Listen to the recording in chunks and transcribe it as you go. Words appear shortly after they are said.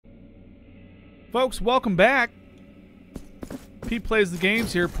Folks, welcome back. Pete Plays the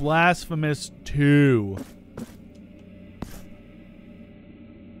Games here, Blasphemous 2.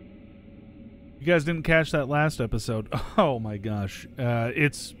 You guys didn't catch that last episode. Oh my gosh.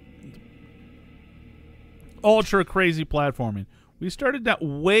 It's ultra crazy platforming. We started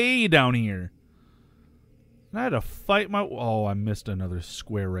way down here. And I had to fight my... Oh, I missed another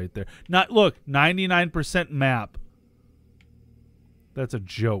square right there. Look, 99% map. That's a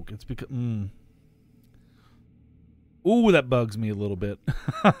joke. It's because... Ooh, that bugs me a little bit.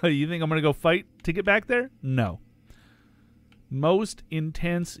 You think I'm going to go fight to get back there? No. Most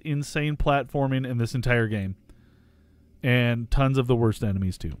intense, insane platforming in this entire game. And tons of the worst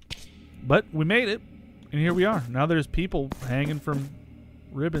enemies, too. But we made it. And here we are. Now there's people hanging from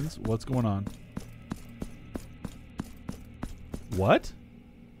ribbons. What's going on? What?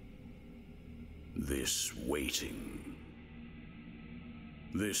 This waiting.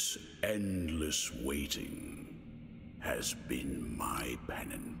 This endless waiting has been my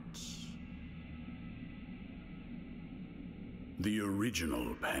penance. The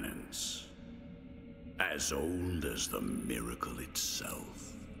original penance, as old as the miracle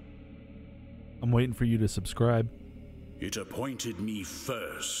itself. I'm waiting for you to subscribe. It appointed me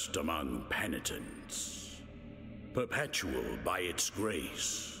first among penitents, perpetual by its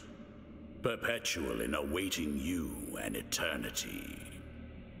grace, perpetual in awaiting you an eternity.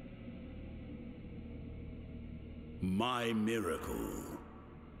 My miracle,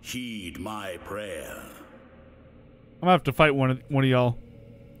 heed my prayer. I'm gonna have to fight one of y'all.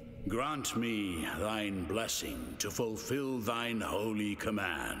 Grant me thine blessing to fulfill thine holy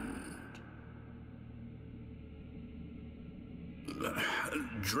command.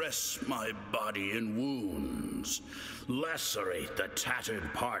 Dress my body in wounds, lacerate the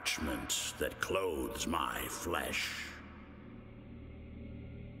tattered parchment that clothes my flesh.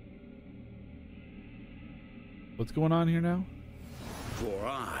 What's going on here now? For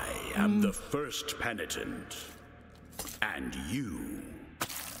I am the first penitent, and you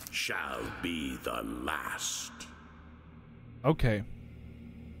shall be the last. Okay.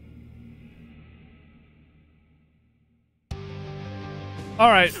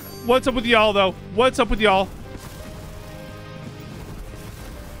 Alright, what's up with y'all, though? What's up with y'all?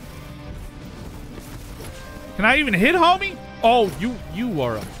 Can I even hit, homie? Oh, you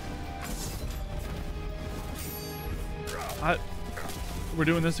are a... We're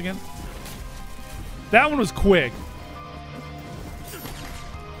doing this again? That one was quick.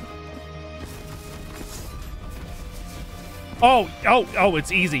 Oh,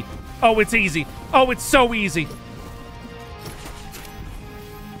 it's easy. Oh, it's easy. Oh, it's so easy.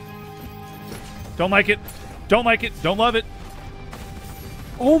 Don't like it. Don't like it. Don't love it.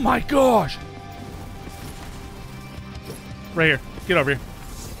 Oh my gosh. Right here. Get over here.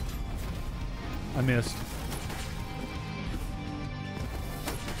 I missed.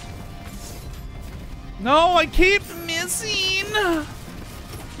 No, I keep missing.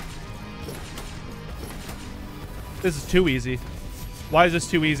 This is too easy. Why is this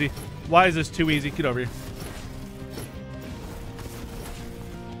too easy? Why is this too easy? Get over here.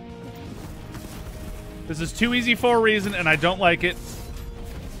 This is too easy for a reason, and I don't like it.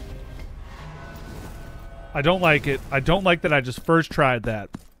 I don't like it. I don't like that I just first tried that.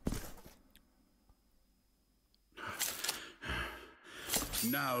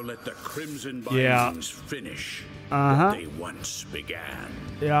 Now let the crimson bindings finish what they once began.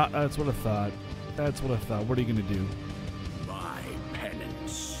 Yeah, that's what I thought. That's what I thought. What are you going to do? My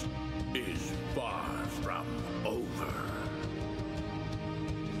penance is far from over.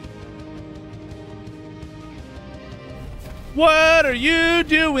 What are you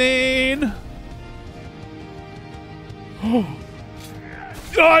doing?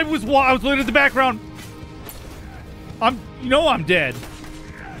 I was looking at the background. You know I'm dead.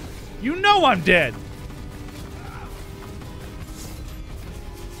 You know I'm dead.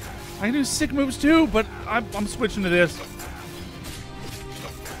 I can do sick moves too, but I'm switching to this.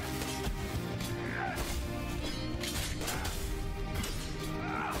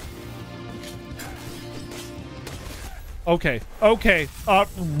 Okay.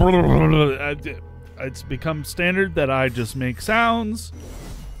 It's become standard that I just make sounds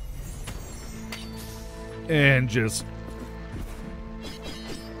and just...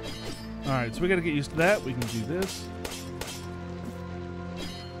 Alright, so we gotta get used to that. We can do this.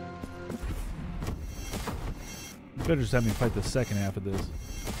 You better just have me fight the second half of this.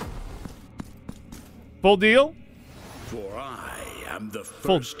 Full deal? For I am the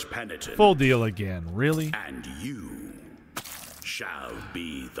first penitent. Full deal again, really? And you shall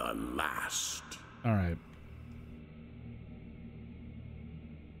be the last. Alright.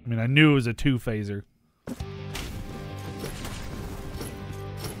 I mean, I knew it was a 2-phaser.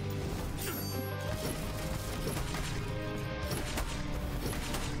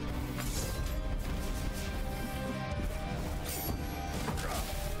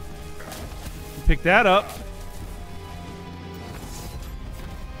 Pick that up.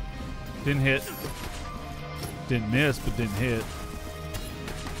 Didn't hit. Didn't miss, but didn't hit.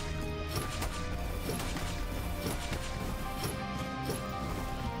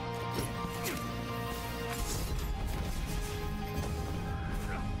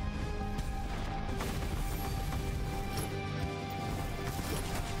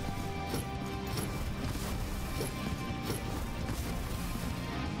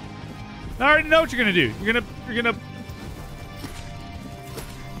 I already know what you're gonna do. You're gonna.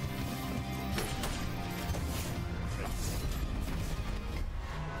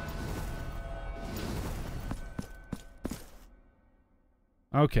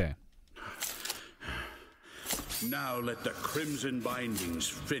 Okay. Now let the crimson bindings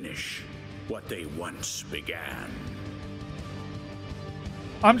finish what they once began.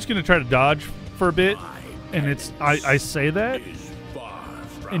 I'm just gonna try to dodge for a bit, and it's I say that,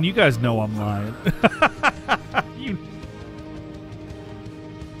 and you guys know I'm lying. You.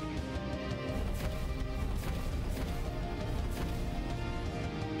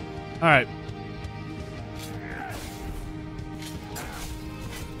 All right.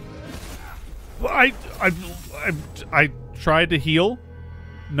 Well, I tried to heal.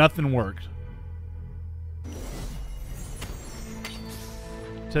 Nothing worked.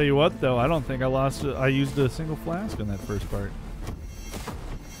 Tell you what, though, I don't think I lost. I used a single flask on that first part.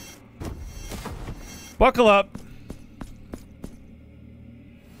 Buckle up.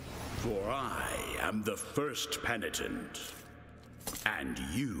 For I am the first penitent, and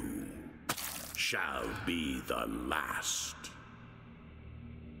you shall be the last.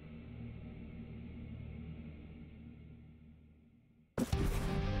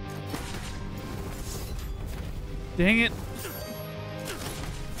 Dang it.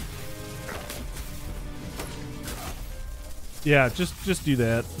 Yeah, just do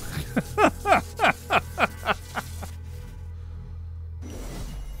that.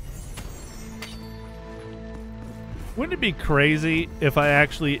 Wouldn't it be crazy if I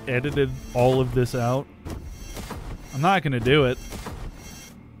actually edited all of this out? I'm not going to do it.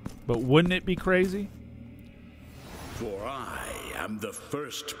 But wouldn't it be crazy? For I am the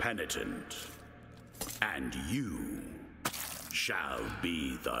first penitent, and you shall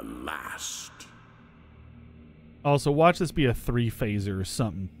be the last. Also, watch this be a 3-phaser or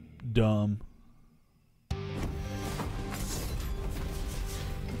something dumb.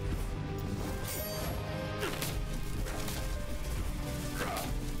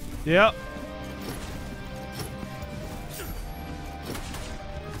 Yep.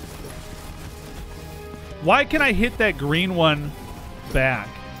 Why can I hit that green one back?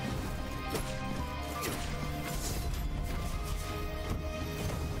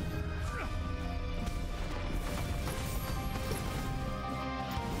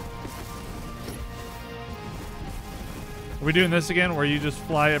 Are we doing this again where you just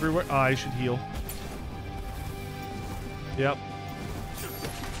fly everywhere? Oh, I should heal. Yep.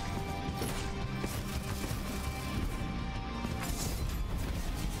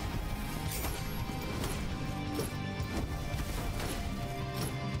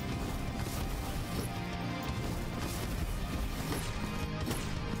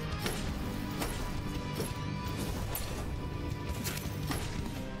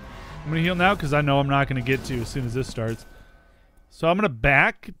 I'm going to heal now because I know I'm not going to get to as soon as this starts. So I'm going to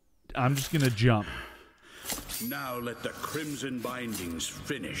back. I'm just going to jump. Now let the crimson bindings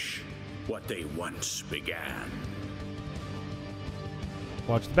finish what they once began.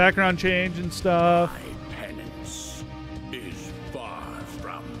 Watch the background change and stuff. My penance is far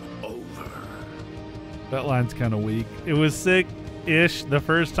from over. That line's kind of weak. It was sick-ish the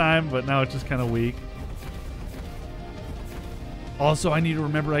first time, but now it's just kind of weak. Also, I need to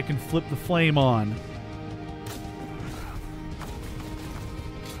remember I can flip the flame on.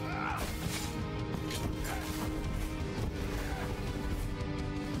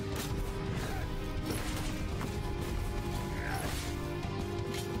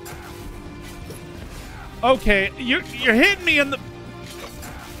 Okay, you're hitting me in the...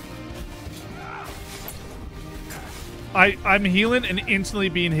 I'm healing and instantly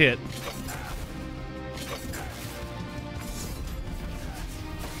being hit.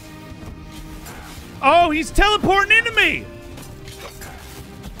 Oh, he's teleporting into me!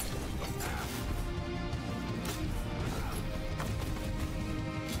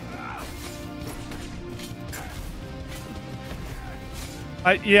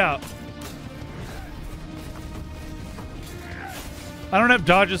 Yeah. I don't have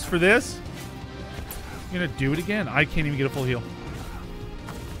dodges for this. I'm gonna do it again. I can't even get a full heal.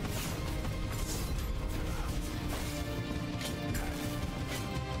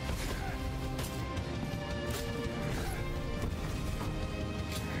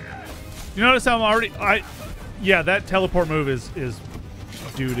 You notice how I'm already... Yeah, that teleport move is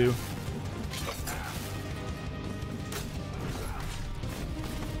doo-doo.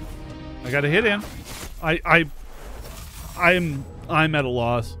 I got a hit in. I'm at a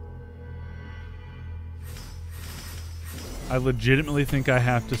loss. I legitimately think I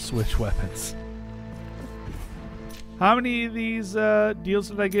have to switch weapons. How many of these deals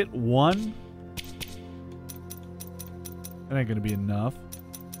did I get? One? That ain't gonna be enough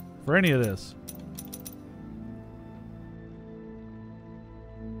for any of this.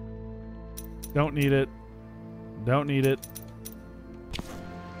 Don't need it. Don't need it.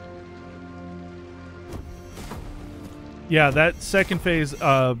 Yeah, that second phase,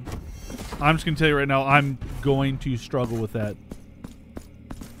 I'm just going to tell you right now, I'm going to struggle with that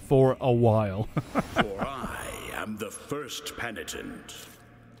for a while. For I am the first penitent,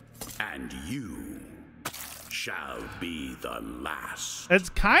 and you shall be the last. It's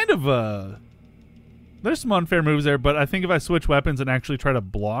kind of a... There's some unfair moves there, but I think if I switch weapons and actually try to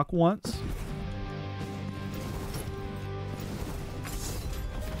block once...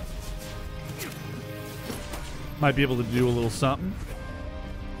 might be able to do a little something.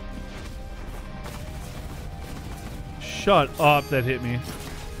 Shut up, that hit me.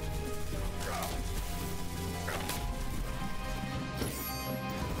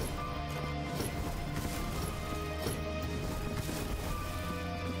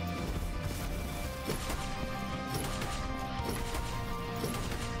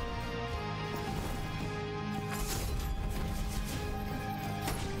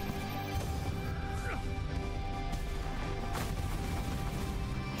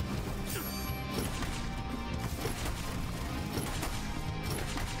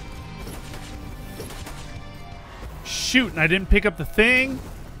 Shoot, and I didn't pick up the thing.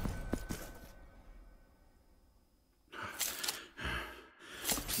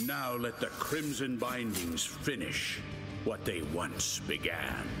 Now let the crimson bindings finish what they once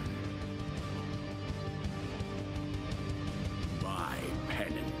began. My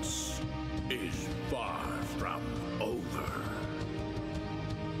penance is far from over.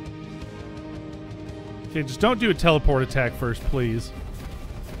 Okay, just don't do a teleport attack first, please.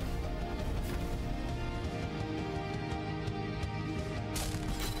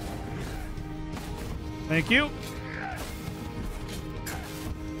 Thank you.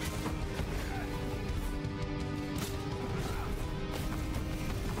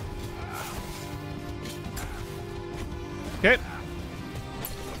 Okay.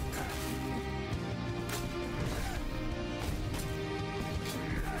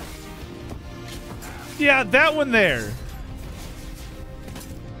 Yeah, that one there.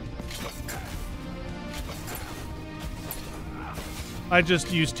 I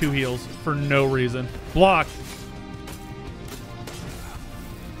just used 2 heals for no reason. Block.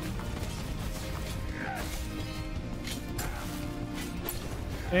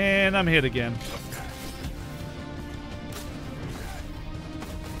 And I'm hit again.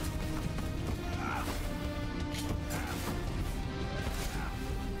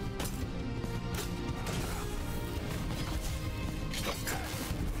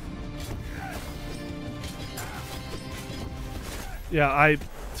 Yeah,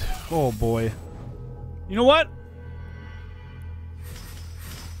 oh boy. You know what?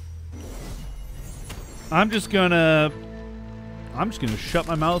 I'm just gonna shut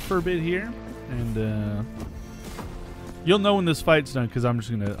my mouth for a bit here, and you'll know when this fight's done because I'm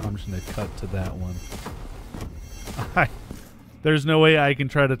just gonna cut to that one. There's no way I can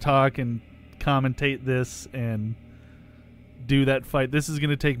try to talk and commentate this and do that fight. This is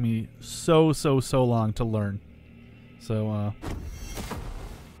gonna take me so long to learn. So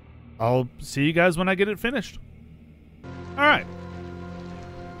I'll see you guys when I get it finished. All right.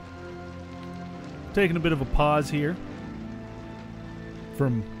 Taking a bit of a pause here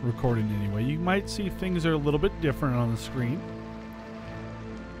from recording anyway. You might see things are a little bit different on the screen.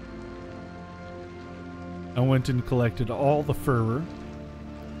 I went and collected all the fervor,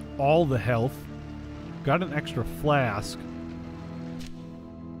 all the health, got an extra flask,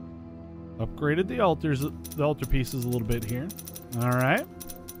 upgraded the altar pieces a little bit here. All right.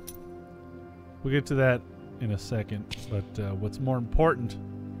 We'll get to that in a second, but what's more important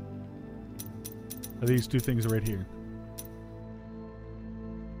are these 2 things right here.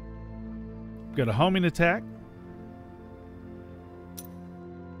 Got a homing attack.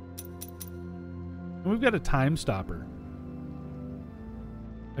 And we've got a time stopper.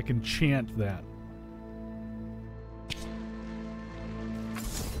 I can chant that.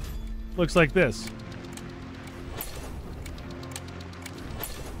 Looks like this.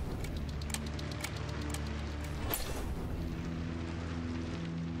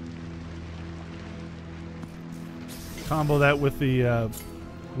 Combo that with the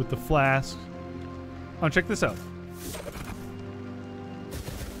flask. Oh, check this out.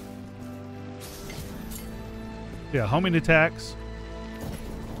 Yeah, homing attacks.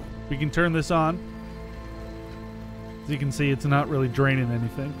 We can turn this on. As you can see, it's not really draining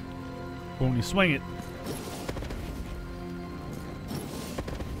anything. But when you swing it,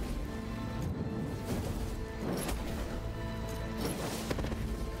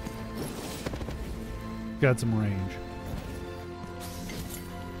 got some range.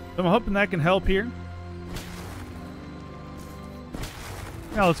 So I'm hoping that can help here.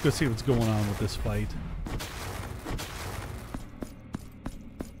 Now let's go see what's going on with this fight.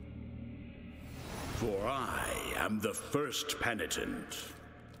 For I am the first penitent,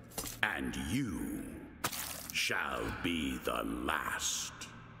 and you shall be the last.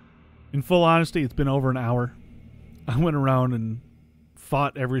 In full honesty, it's been over an hour. I went around and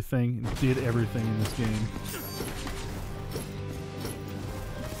fought everything and did everything in this game.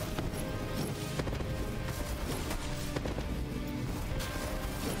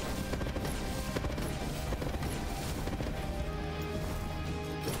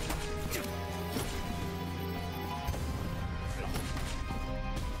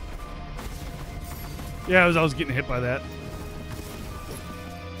 Yeah, I was getting hit by that.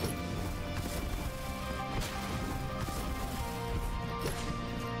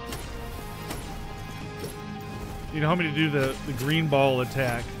 You know how me to do the green ball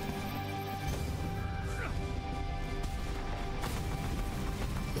attack.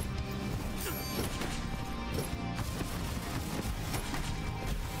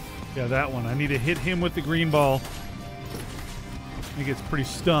 Yeah, that one. I need to hit him with the green ball. He gets pretty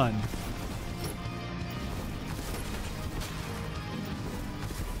stunned.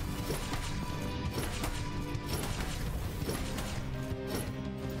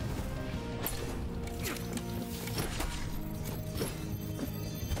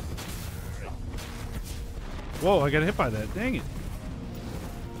 Whoa, I got hit by that. Dang it.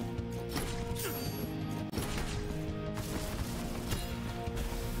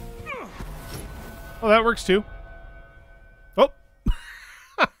 Oh, that works too. Oh.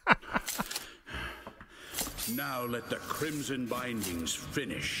 Now let the crimson bindings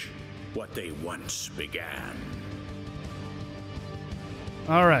finish what they once began.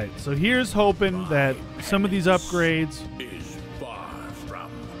 All right, so here's hoping that some of these upgrades Is far from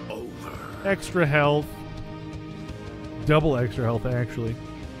over. extra health, double extra health actually.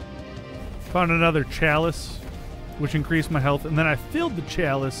 Found another chalice, which increased my health, and then I filled the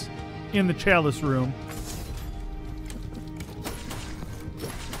chalice in the chalice room.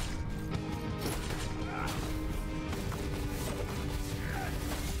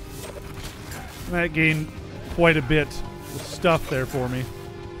 That gained quite a bit of stuff there for me.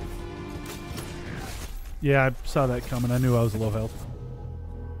 Yeah, I saw that coming. I knew I was low health.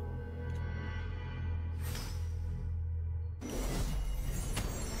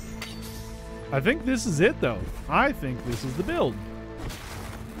 I think this is it, though. I think this is the build.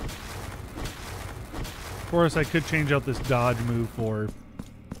 Of course, I could change out this dodge move for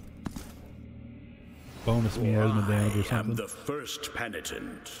bonus miasma damage or I am something. the first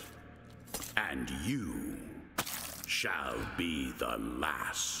penitent, and you shall be the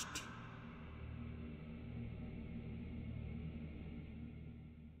last.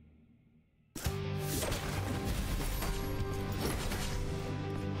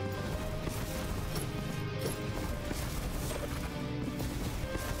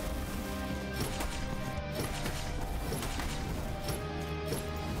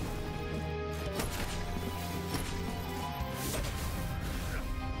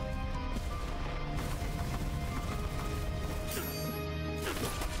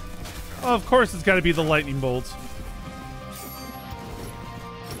 Oh, of course, it's got to be the lightning bolts.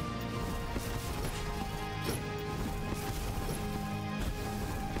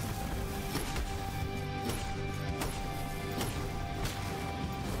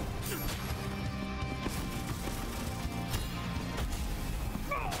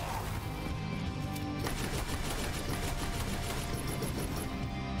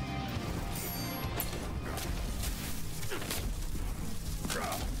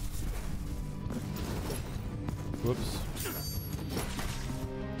 Whoops.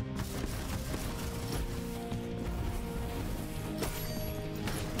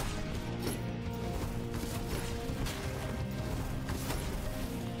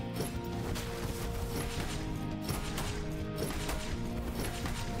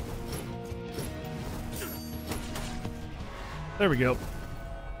 There we go.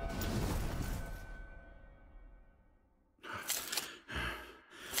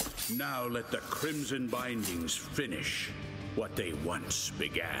 Now let the crimson bindings finish what they once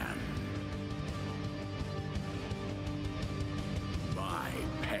began. My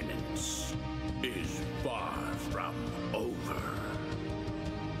penance is far from over.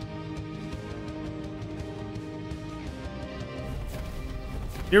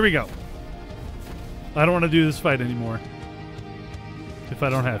 Here we go. I don't want to do this fight anymore. If I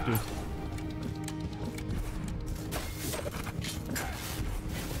don't have to.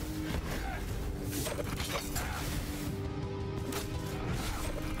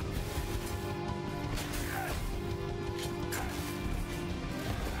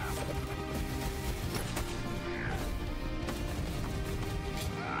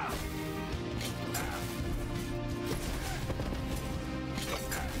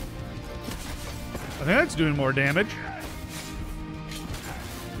 I think that's doing more damage.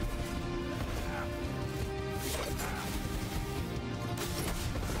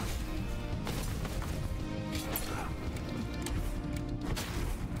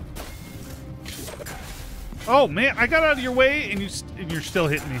 Oh man, I got out of your way and you're still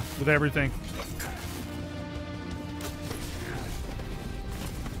hitting me with everything.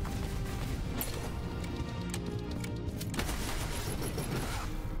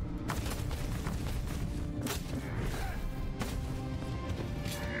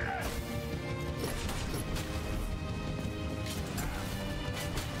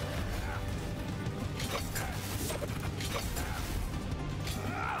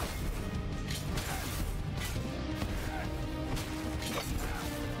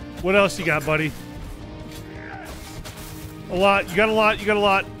 What else you got, buddy? A lot. You got a lot. You got a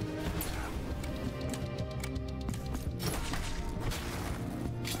lot.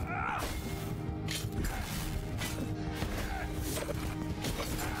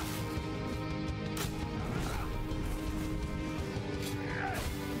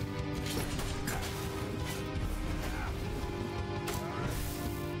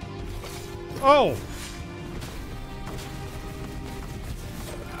 Oh!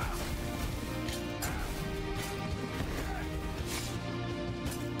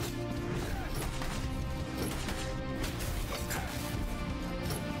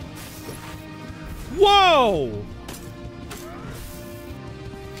 Whoa!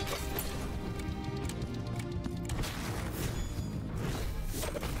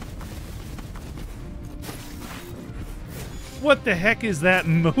 What the heck is that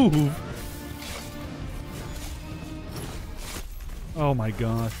move? Oh my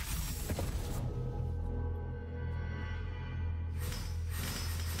gosh.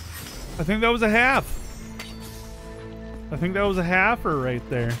 I think that was a half. I think that was a halfer right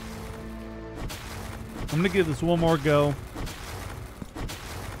there. I'm gonna give this one more go.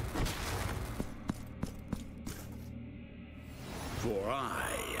 For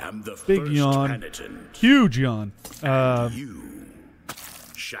I am the Big first yawn. penitent. Huge yawn. And you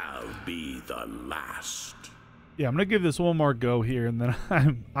shall be the last. Yeah, I'm gonna give this one more go here, and then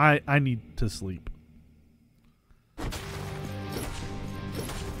I need to sleep.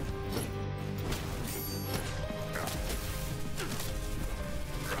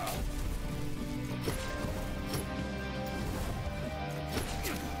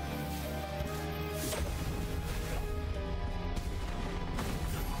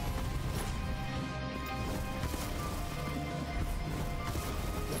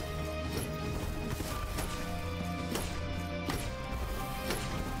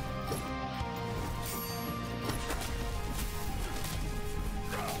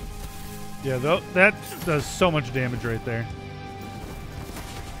 Yeah, that does so much damage right there.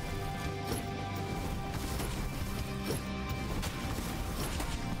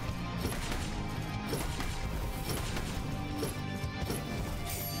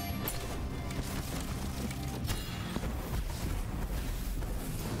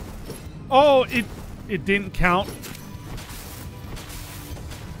 Oh, it didn't count.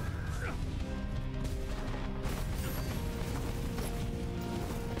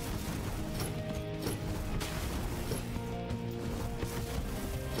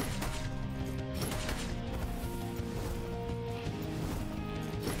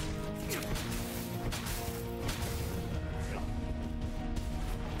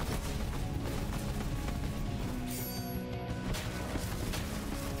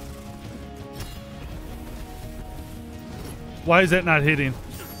 Why is that not hitting?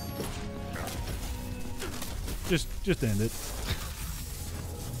 Just end it.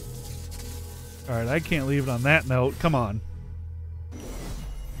 All right, I can't leave it on that note. Come on.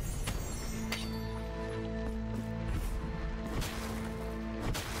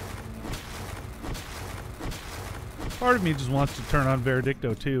 Part of me just wants to turn on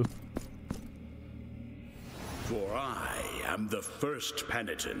Veredicto too. For I am the first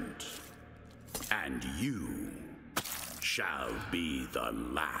penitent, and you shall be the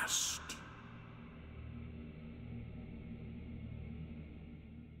last.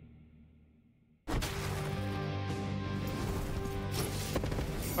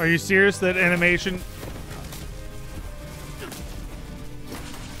 Are you serious? That animation?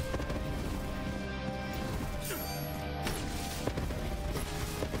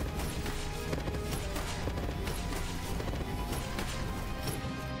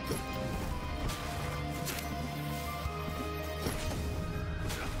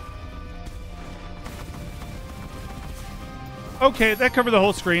 Okay, that covered the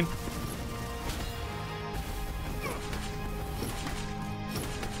whole screen.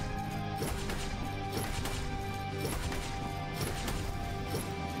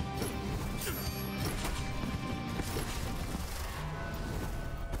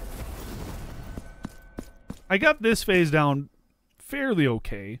 I got this phase down fairly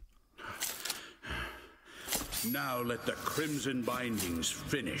okay. Now let the Crimson Bindings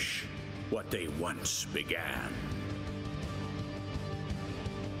finish what they once began.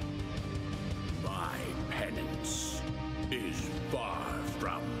 My penance is far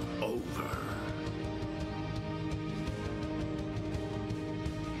from over.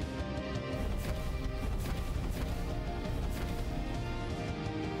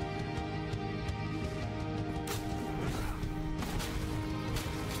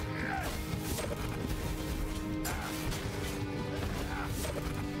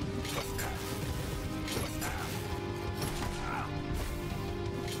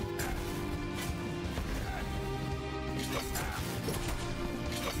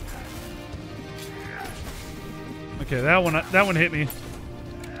 Okay, that one hit me.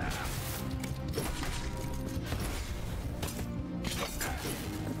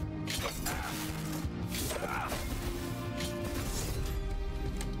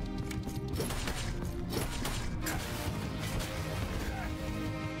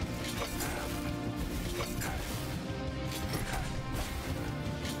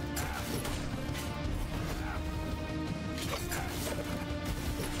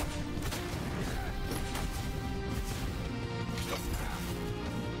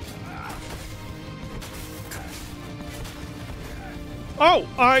 Oh,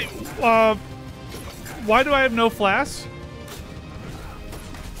 why do I have no flasks?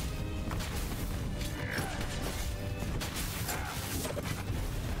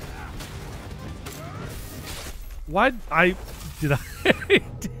 Why did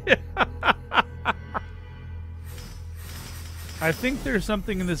I think there's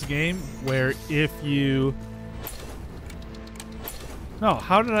something in this game where if you... No,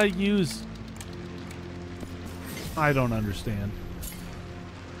 how did I use... I don't understand.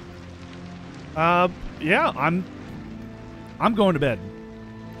 Yeah, I'm going to bed.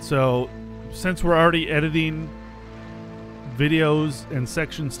 So, since we're already editing videos and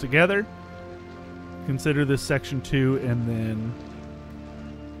sections together, consider this section 2, and then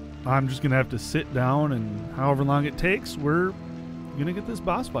I'm just gonna have to sit down, and however long it takes, we're gonna get this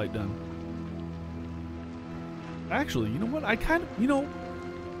boss fight done. Actually, you know what? I kind of,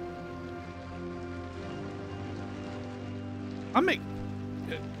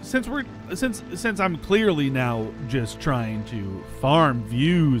 since I'm clearly now just trying to farm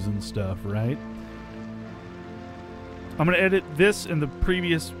views and stuff, right? I'm gonna edit this and the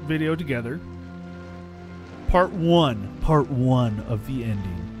previous video together. Part one of the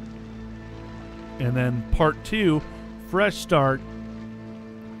ending, and then part 2, fresh start,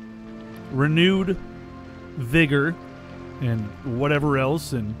 renewed vigor, and whatever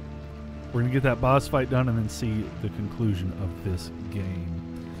else, and we're gonna get that boss fight done and then see the conclusion of this game.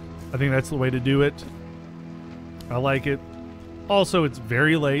 I think that's the way to do it. I like it. Also, it's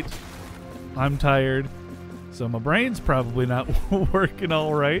very late. I'm tired, so my brain's probably not working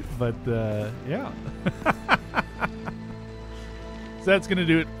all right, but yeah. So that's gonna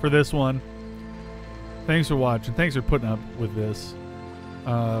do it for this one. Thanks for watching. Thanks for putting up with this.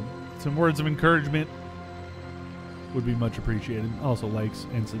 Some words of encouragement would be much appreciated. Also, likes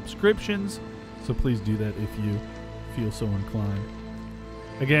and subscriptions, so please do that if you feel so inclined.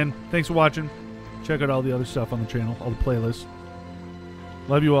 Again, thanks for watching. Check out all the other stuff on the channel, all the playlists.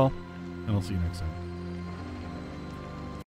 Love you all, and I'll see you next time.